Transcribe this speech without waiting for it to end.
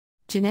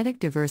Genetic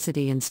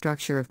diversity and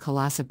structure of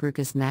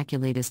Callosobruchus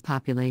maculatus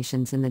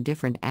populations in the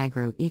different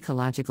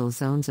agro-ecological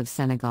zones of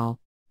Senegal.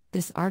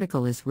 This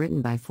article is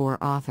written by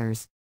 4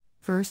 authors.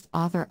 First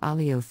author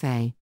Alio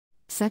Faye.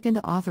 Second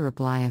author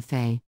Ablaya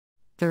Faye.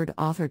 Third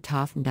author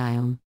Taf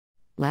Ndiom.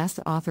 Last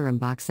author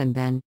Mbaksen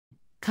Ben.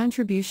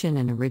 Contribution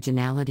and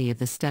originality of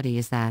the study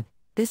is that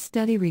this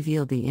study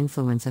revealed the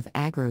influence of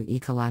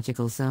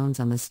agro-ecological zones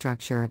on the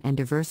structure and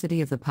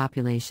diversity of the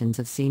populations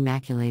of C.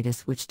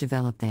 maculatus which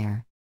develop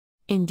there.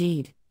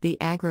 Indeed, the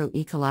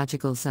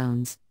agro-ecological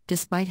zones,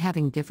 despite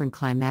having different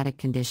climatic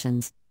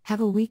conditions, have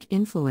a weak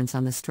influence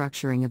on the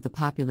structuring of the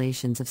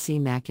populations of C.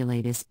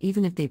 maculatus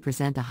even if they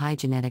present a high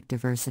genetic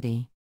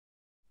diversity.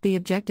 The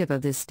objective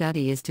of this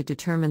study is to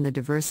determine the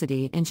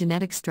diversity and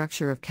genetic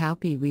structure of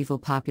cowpea weevil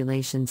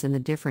populations in the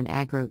different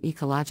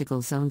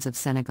agro-ecological zones of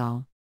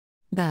Senegal.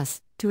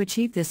 Thus, to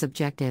achieve this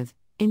objective,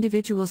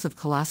 individuals of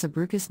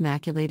Callosobruchus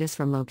maculatus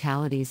from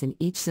localities in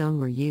each zone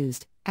were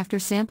used, after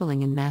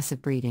sampling and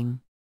massive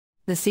breeding.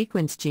 The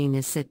sequence gene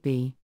is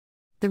CYT-B.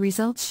 The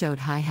results showed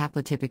high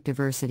haplotypic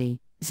diversity,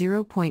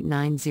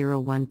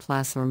 0.901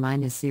 plus or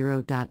minus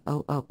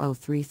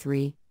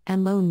 0.00033,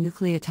 and low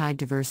nucleotide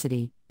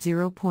diversity,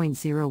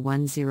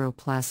 0.010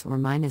 plus or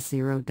minus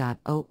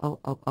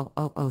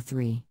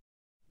 0.00003.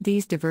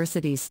 These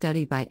diversities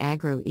studied by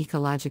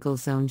agro-ecological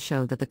zone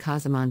show that the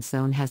Casamance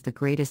zone has the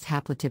greatest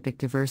haplotypic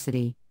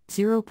diversity,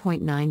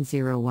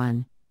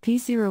 0.901,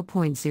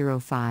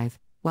 p0.05,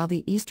 while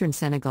the eastern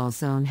Senegal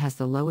zone has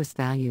the lowest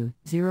value,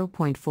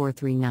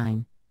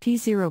 0.439,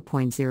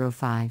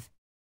 p0.05.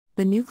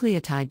 The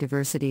nucleotide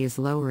diversity is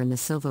lower in the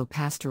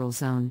silvopastoral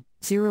zone,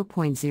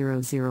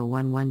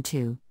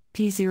 0.00112,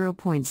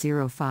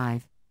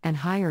 p0.05, and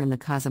higher in the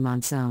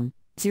Casamance zone,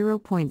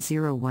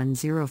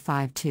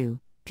 0.01052,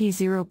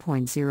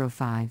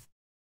 p0.05.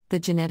 The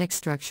genetic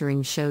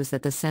structuring shows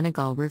that the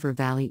Senegal River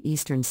Valley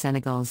Eastern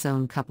Senegal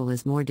Zone couple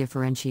is more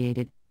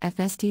differentiated,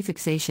 FST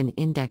fixation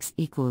index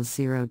equals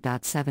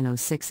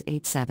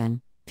 0.70687,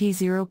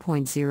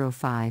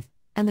 p0.05,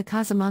 and the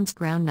Casamance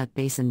Groundnut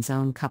Basin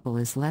Zone couple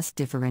is less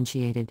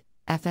differentiated,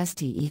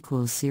 FST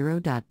equals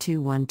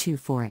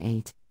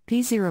 0.21248,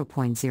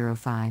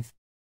 p0.05.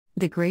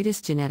 The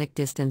greatest genetic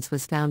distance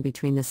was found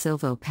between the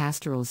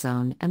silvopastoral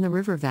zone and the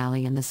river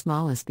valley and the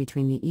smallest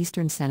between the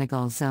eastern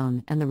Senegal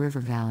zone and the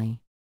river valley.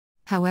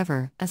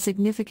 However, a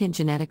significant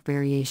genetic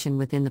variation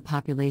within the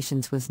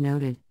populations was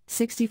noted,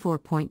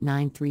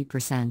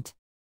 64.93%.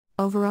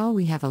 Overall,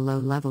 we have a low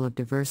level of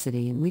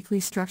diversity in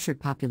weakly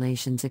structured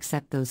populations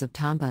except those of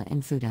Tamba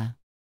and Fuda.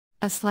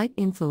 A slight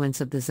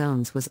influence of the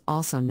zones was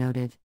also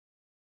noted.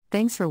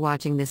 Thanks for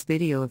watching this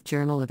video of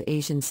Journal of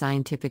Asian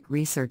Scientific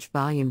Research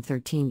Volume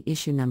 13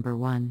 Issue Number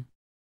 1.